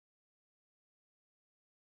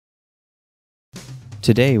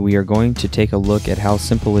Today we are going to take a look at how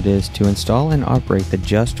simple it is to install and operate the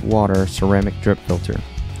Just Water ceramic drip filter,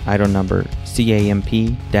 item number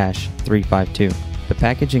CAMP-352. The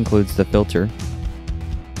package includes the filter,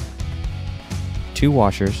 2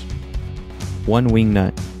 washers, 1 wing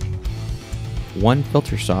nut, 1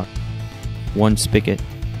 filter sock, 1 spigot,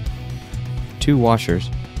 2 washers,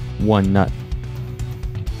 1 nut.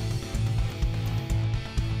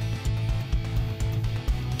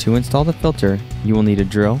 To install the filter, you will need a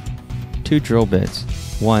drill, 2 drill bits,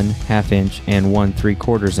 1 1/2 inch and 1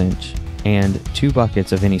 3/4 inch, and 2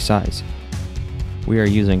 buckets of any size. We are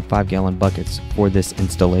using 5-gallon buckets for this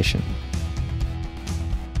installation.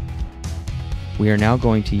 We are now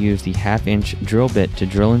going to use the 1/2 inch drill bit to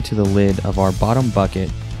drill into the lid of our bottom bucket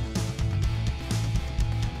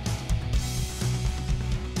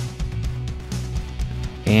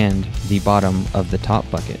and the bottom of the top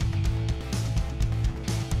bucket.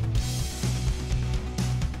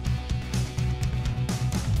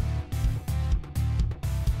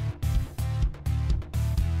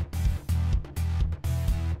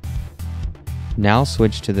 Now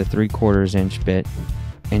switch to the 3/4 inch bit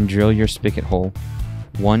and drill your spigot hole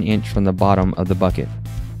 1 inch from the bottom of the bucket.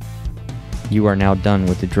 You are now done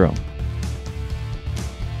with the drill.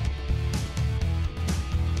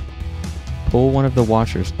 Pull one of the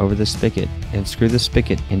washers over the spigot and screw the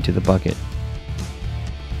spigot into the bucket.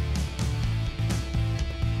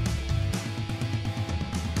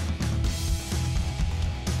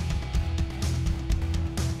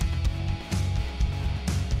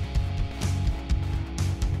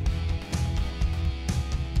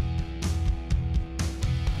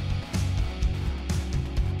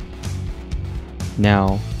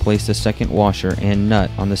 Now, place the second washer and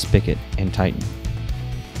nut on the spigot and tighten.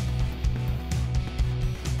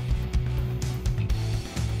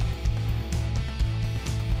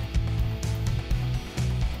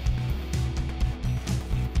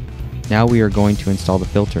 Now we are going to install the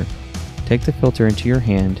filter. Take the filter into your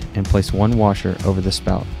hand and place 1 washer over the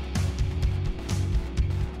spout.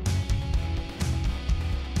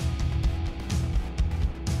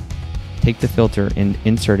 Take the filter and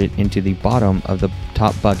insert it into the bottom of the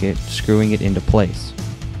top bucket, screwing it into place.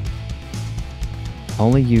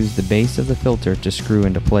 Only use the base of the filter to screw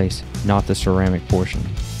into place, not the ceramic portion.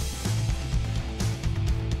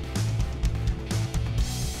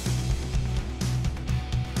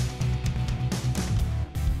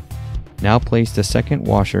 Now place the second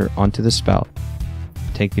washer onto the spout.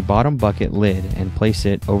 Take the bottom bucket lid and place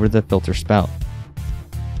it over the filter spout.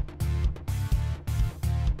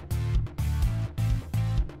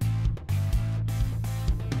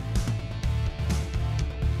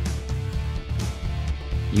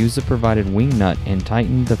 Use the provided wing nut and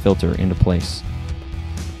tighten the filter into place.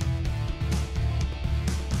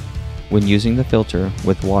 When using the filter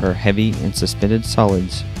with water heavy and suspended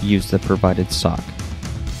solids, use the provided sock.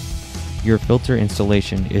 Your filter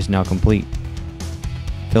installation is now complete.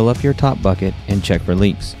 Fill up your top bucket and check for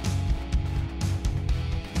leaks.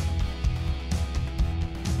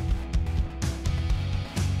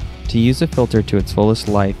 To use a filter to its fullest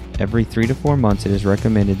life, every 3 to 4 months it is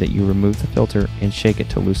recommended that you remove the filter and shake it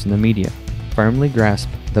to loosen the media. Firmly grasp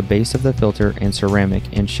the base of the filter and ceramic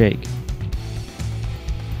and shake.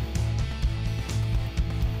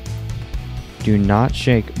 Do not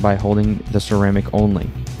shake by holding the ceramic only.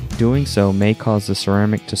 Doing so may cause the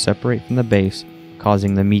ceramic to separate from the base,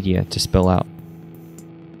 causing the media to spill out.